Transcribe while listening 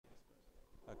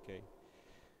Okay.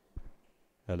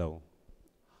 Hello.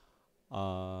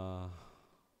 Uh,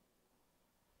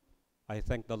 I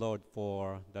thank the Lord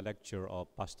for the lecture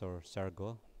of Pastor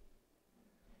Sergo.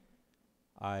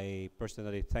 I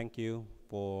personally thank you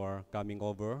for coming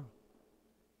over,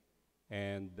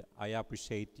 and I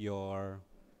appreciate your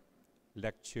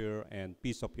lecture and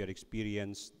piece of your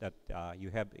experience that you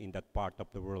have in that part of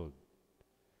the world.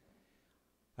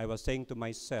 I was saying to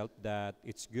myself that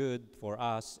it's good for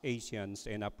us Asians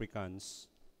and Africans,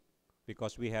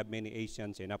 because we have many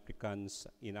Asians and Africans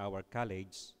in our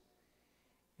college,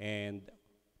 and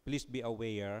please be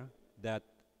aware that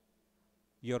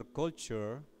your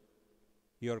culture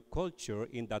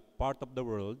in that part of the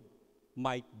world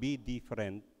might be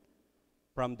different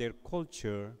from their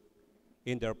culture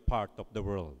in their part of the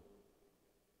world.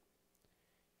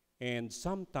 And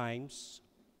sometimes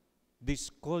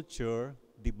this culture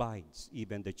divides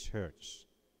even the church.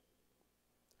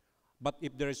 But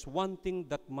if there is one thing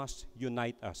that must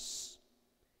unite us,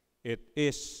 it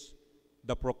is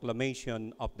the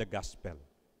proclamation of the gospel.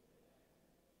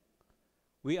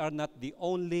 We are not the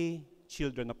only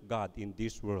children of God in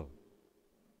this world.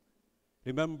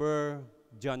 Remember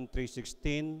John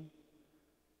 3:16,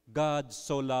 God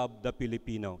so loved the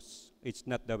Filipinos. It's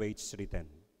not the way it's written.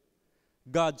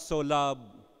 God so loved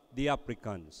the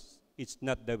Africans. It's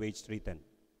not the way it's written.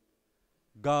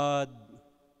 God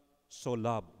so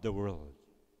loved the world.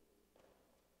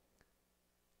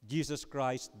 Jesus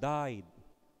Christ died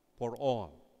for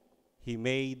all. He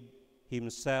made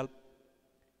himself,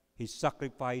 his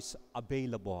sacrifice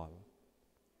available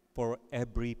for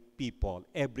every people,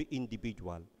 every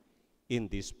individual in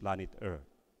this planet Earth.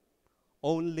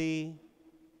 Only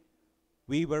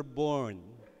we were born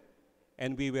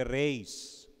and we were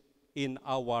raised in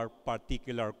our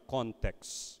particular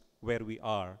context where we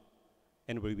are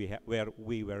and where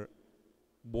we were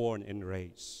born and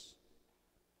raised.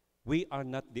 We are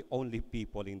not the only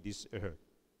people in this earth.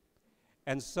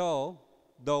 And so,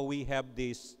 though we have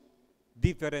this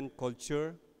different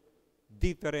culture,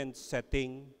 different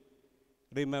setting,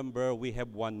 remember we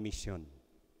have one mission.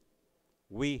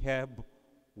 We have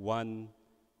one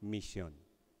mission.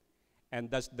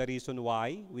 And that's the reason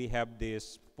why we have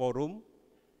this forum.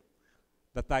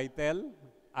 The title,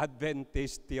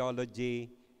 Adventist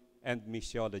Theology and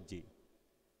Missiology.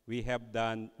 We have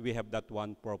that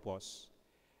one purpose.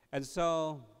 And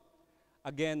so,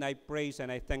 again, I praise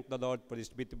and I thank the Lord for this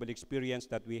beautiful experience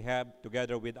that we have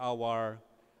together with our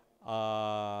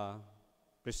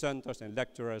presenters and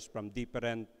lecturers from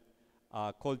different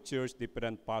cultures,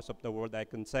 different parts of the world, I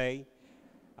can say.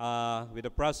 With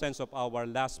the presence of our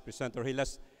last presenter here,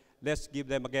 let's give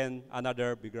them again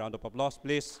another big round of applause,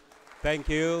 please. Thank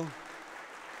you.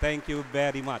 Thank you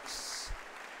very much.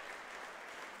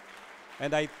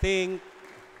 And I think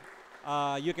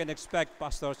you can expect,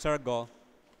 Pastor Sergo,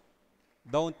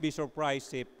 don't be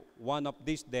surprised if one of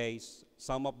these days,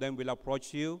 some of them will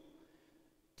approach you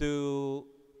to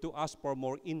ask for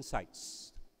more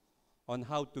insights on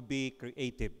how to be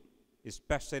creative,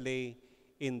 especially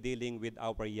in dealing with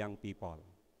our young people.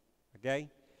 Okay?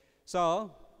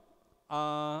 So,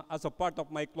 as a part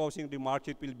of my closing remarks,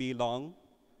 it will be long.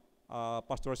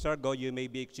 Pastor Sergo, you may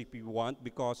be if you want,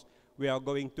 because we are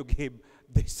going to give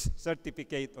this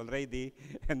certificate already.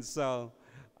 And so,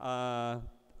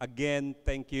 again,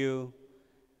 thank you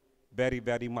very,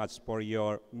 very much for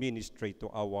your ministry to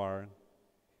our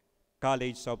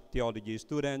College of Theology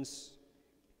students.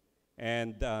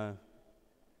 And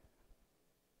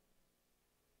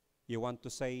you want to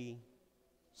say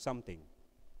something?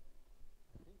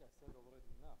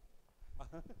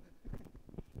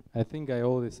 I think I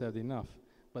already said enough,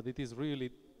 but it is really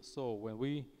so. When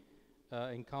we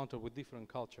encounter with different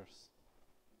cultures,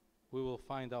 we will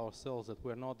find ourselves that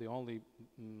we're not the only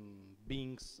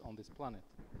beings on this planet.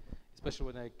 Especially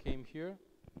when I came here,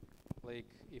 like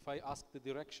if I ask the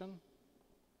direction,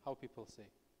 how people say?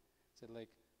 Said like,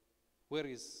 where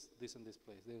is this and this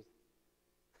place? It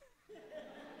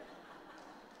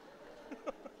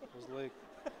was like,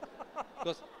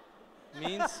 because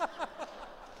means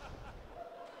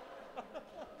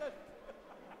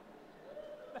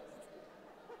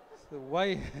so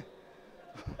why?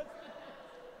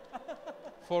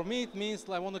 For me, it means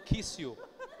I want to kiss you.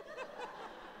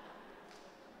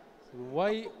 So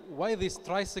why this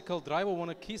tricycle driver want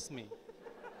to kiss me?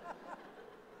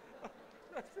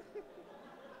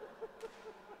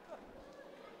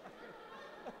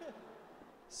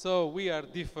 So we are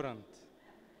different,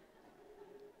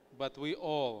 but we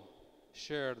all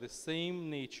share the same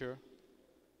nature,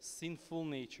 sinful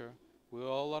nature. We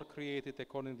all are created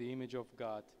according to the image of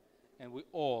God, and we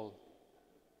all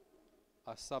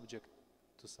are subject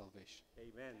to salvation.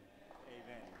 Amen.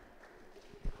 Amen.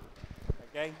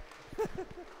 Okay?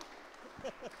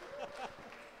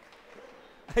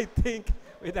 I think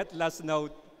with that last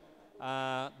note,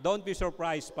 don't be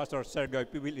surprised, Pastor Sergio,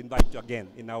 if we will invite you again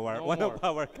in our No one more. of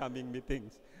our coming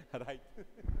meetings. All right?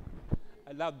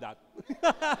 I love that.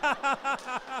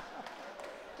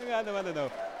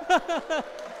 No.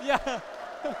 Yeah.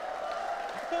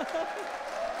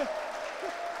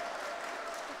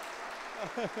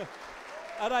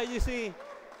 All right, you see,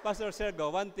 Pastor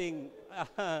Sergio, one thing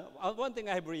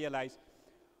I have realized,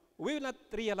 we will not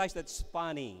realize that's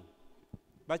funny.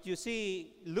 But you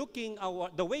see, looking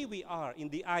the way we are in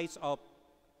the eyes of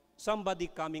somebody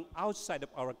coming outside of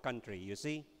our country, you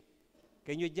see,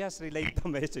 can you just relate the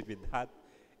message with that?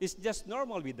 It's just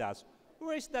normal with us.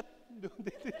 Where is that?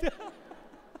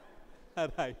 All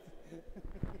right.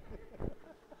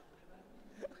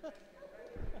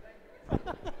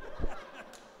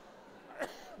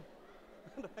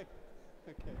 Right.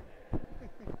 Okay.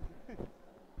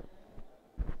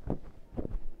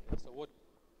 So what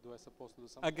do I supposed to do?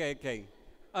 Something?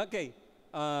 Okay.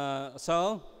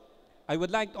 So I would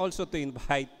like also to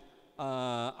invite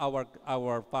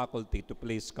our faculty to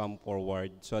please come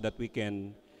forward so that we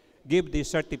can give the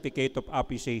certificate of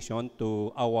appreciation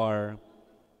to our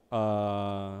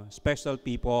special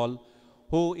people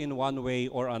who in one way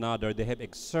or another they have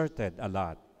exerted a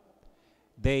lot.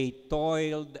 They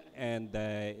toiled and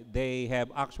they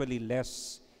have actually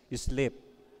less sleep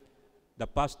the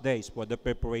past days for the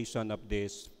preparation of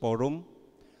this forum.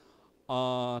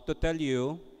 To tell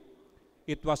you,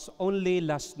 it was only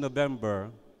last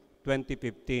November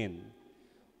 2015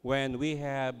 when we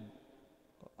have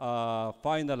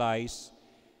finalized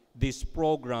this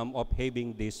program of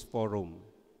having this forum.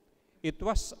 It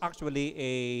was actually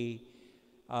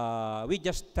we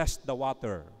just test the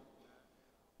water.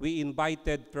 We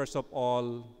invited, first of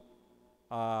all,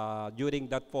 during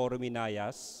that forum in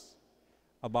Ayas,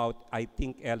 about, I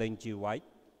think, Ellen G. White.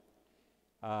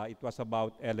 It was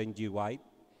about Ellen G. White.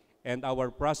 And our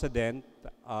president,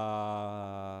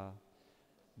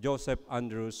 Joseph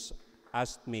Andrews,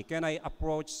 asked me, can I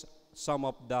approach some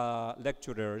of the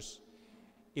lecturers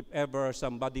if ever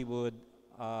somebody would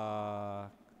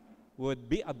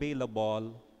be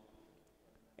available,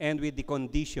 and with the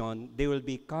condition they will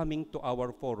be coming to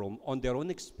our forum on their own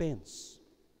expense.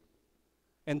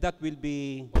 And that will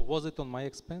be... Was it on my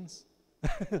expense?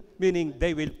 meaning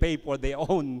they will pay for their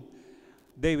own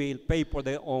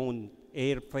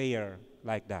airfare,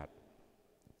 like that.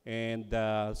 And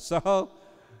so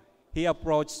he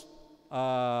approached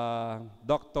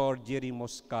Dr. Jerry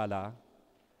Moscala,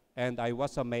 and I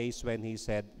was amazed when he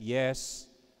said, yes,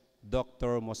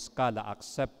 Dr. Moscala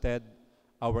accepted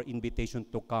our invitation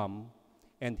to come,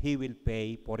 and he will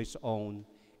pay for his own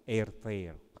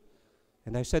airfare.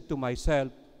 And I said to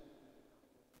myself,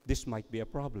 this might be a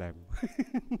problem.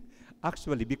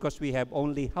 Actually, because we have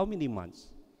only how many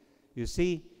months? You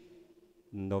see,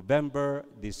 November,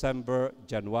 December,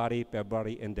 January,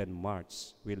 February, and then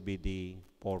March will be the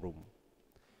forum.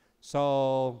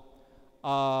 So,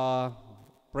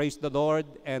 praise the Lord,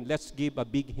 and let's give a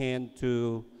big hand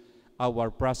to our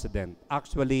president.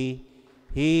 Actually,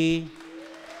 he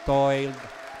toiled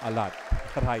a lot,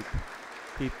 right?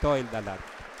 He toiled a lot.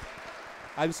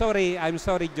 I'm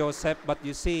sorry, Joseph, but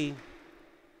you see,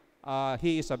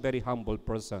 he is a very humble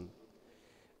person,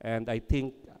 and I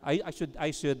think I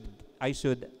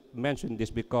should mention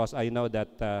this because I know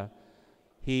that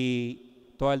he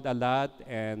toiled a lot,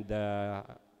 and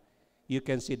you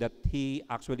can see that he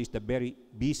actually is the very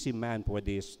busy man for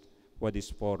this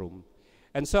forum,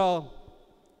 and so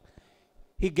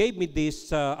he gave me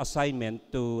this assignment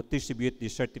to distribute the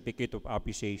certificate of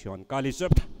appreciation.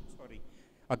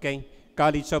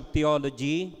 College of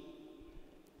Theology,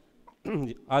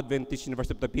 Adventist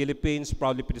University of the Philippines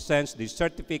proudly presents the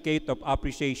certificate of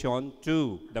appreciation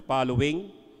to the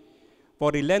following: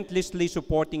 for relentlessly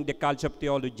supporting the College of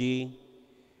Theology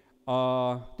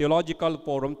Theological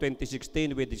Forum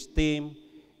 2016 with its theme,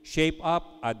 Shape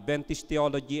Up Adventist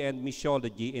Theology and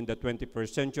Missiology in the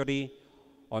 21st Century,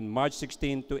 on March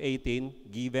 16 to 18,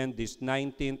 given this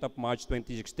 19th of March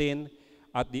 2016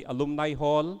 at the Alumni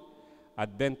Hall,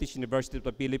 Adventist University of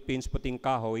the Philippines, Puting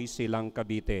Kahoy, Silang,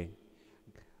 Cavite.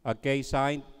 Okay,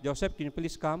 signed. Joseph, can you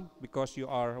please come? Because you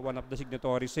are one of the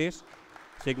signatories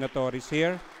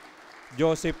here.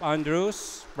 Joseph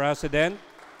Andrews, President.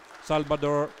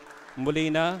 Salvador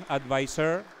Molina,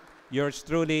 Advisor. Yours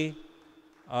truly,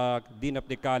 Dean of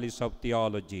the College of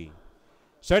Theology.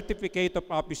 Certificate of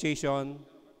Appreciation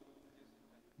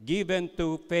given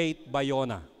to Faith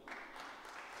Bayona.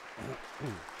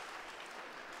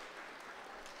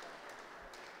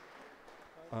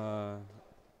 Uh,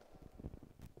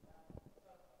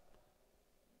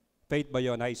 Faith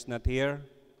Bayona is not here.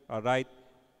 All right.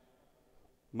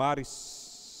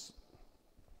 Maris.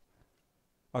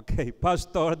 Okay,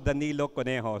 Pastor Danilo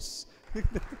Conejos.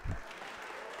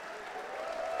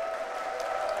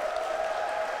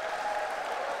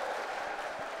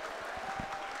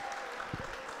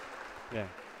 Yeah.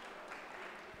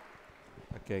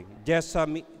 Okay.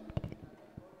 Jesami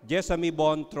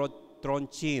Bon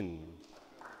Tronchin.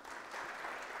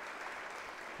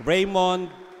 Raymond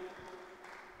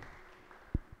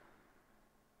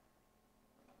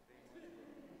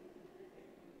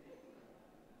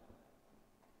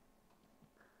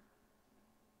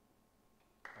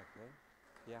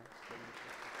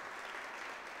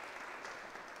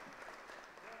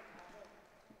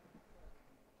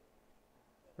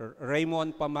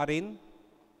Raymond Pamarin.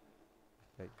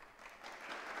 Okay.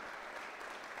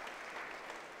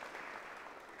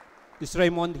 Is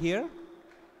Raymond here?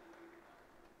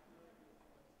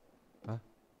 Huh?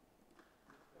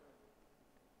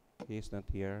 He is not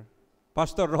here.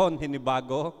 Pastor Ron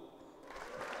Hinibago.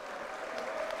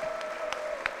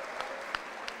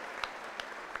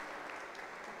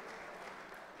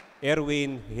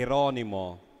 Erwin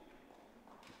Hieronimo.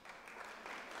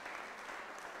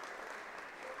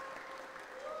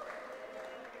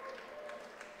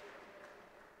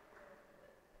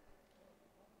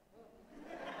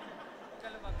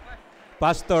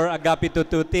 Pastor Agapito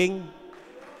Tuting.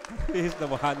 He's the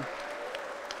one.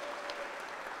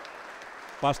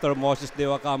 Pastor Moses De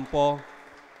Ocampo.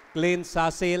 Clint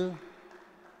Sasil.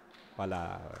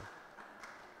 Wala.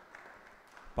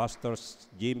 Pastor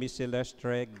Jimmy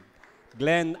Silestre.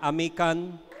 Glenn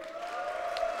Amican.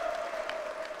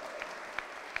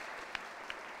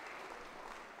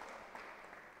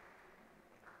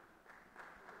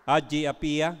 Aji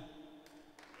Apia.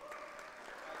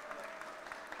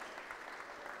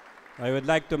 I would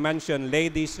like to mention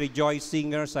Ladies Rejoice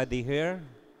singers. Are they here?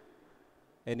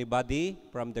 Anybody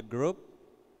from the group?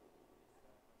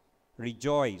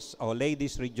 Rejoice. Oh,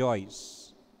 Ladies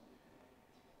Rejoice.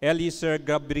 Eliezer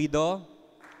Gabrido.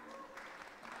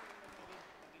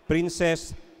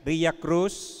 Princess Ria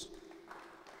Cruz.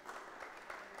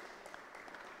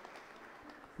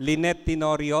 Lynette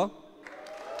Tenorio.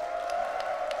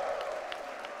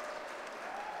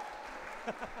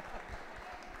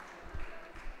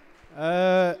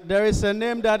 There is a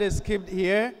name that is skipped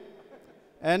here,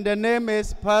 and the name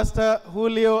is Pastor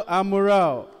Julio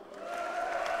Amurao.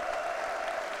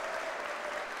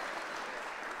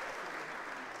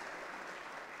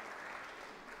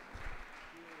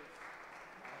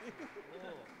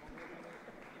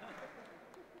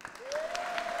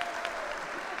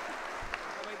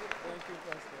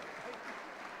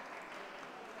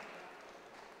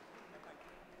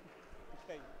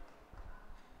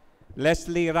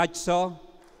 Leslie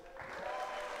Rajso.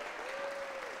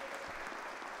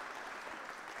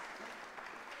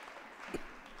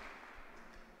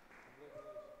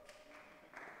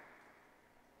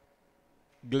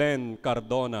 Glenn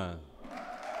Cardona.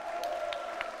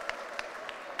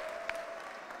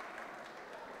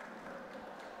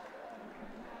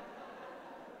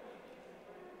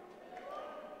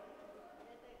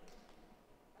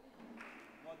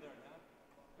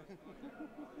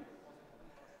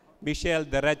 Michelle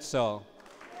Derezzo.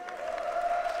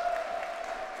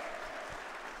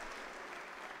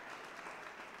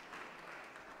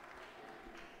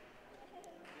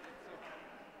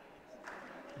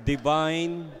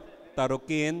 Divine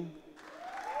Tarukin.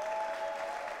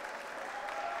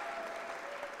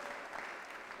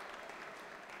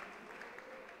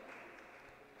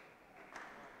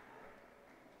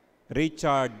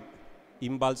 Richard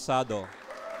Imbalsado.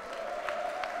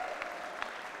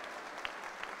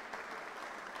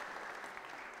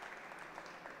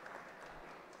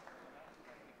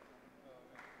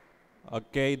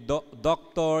 Okay,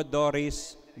 Dr.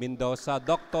 Doris Mendoza.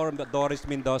 Dr. Doris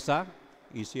Mendoza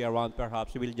is here around.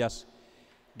 Perhaps we'll just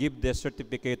give the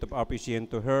certificate of appreciation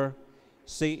to her.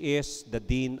 She is the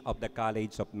Dean of the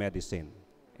College of Medicine.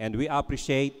 And we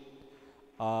appreciate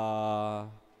her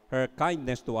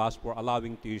kindness to us for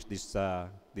allowing to use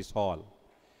this hall.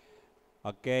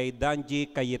 Okay,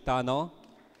 Danji Cayetano.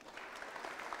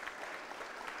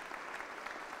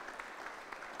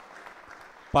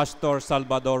 Pastor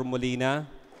Salvador Molina.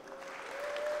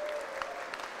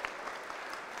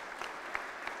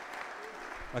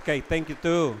 Okay, thank you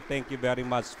too. Thank you very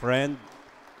much, friend.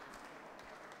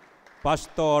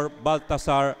 Pastor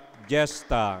Baltasar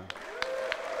Gesta.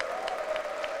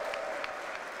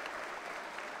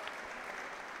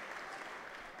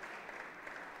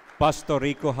 Pastor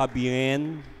Rico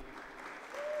Habien.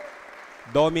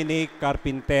 Dominic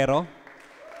Carpintero.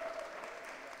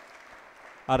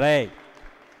 Alright,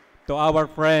 to our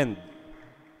friend,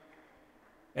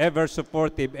 ever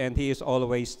supportive, and he is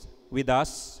always with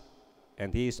us,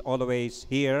 and he is always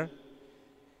here,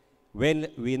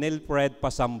 Winilfred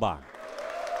Pasamba.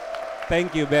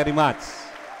 Thank you very much.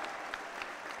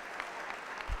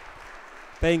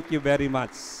 Thank you very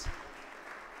much.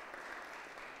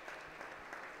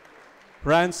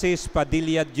 Francis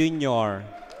Padilla Jr.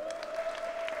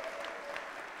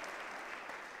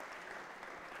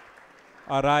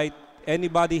 All right,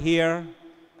 anybody here?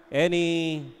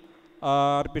 Any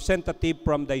representative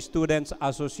from the Students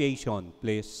Association,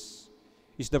 please?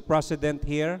 Is the president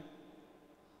here?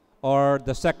 Or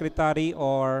the secretary,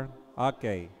 or,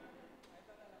 okay.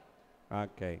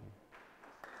 Okay.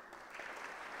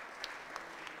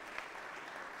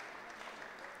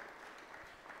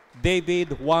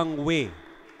 David Wang Wei.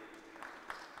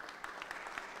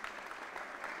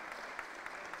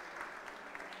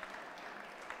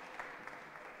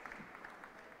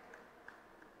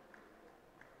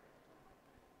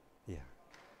 Yeah.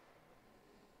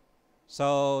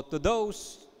 So to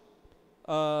those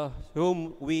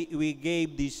whom we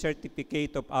gave the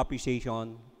certificate of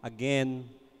appreciation, again,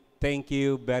 thank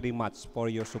you very much for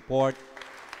your support.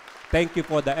 Thank you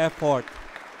for the effort,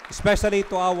 especially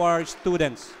to our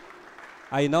students.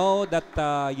 I know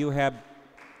that you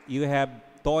have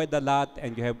toiled a lot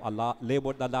and you have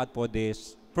labored a lot for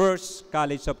this first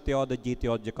College of Theology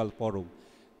Theological Forum.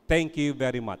 Thank you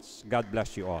very much. God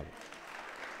bless you all.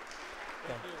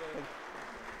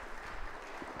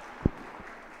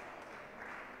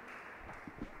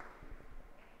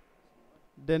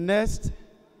 The next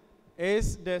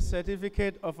is the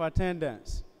certificate of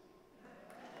attendance.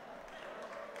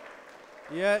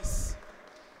 Yes.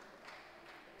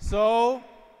 So,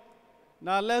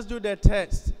 now let's do the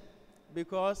test,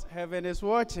 because heaven is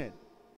watching.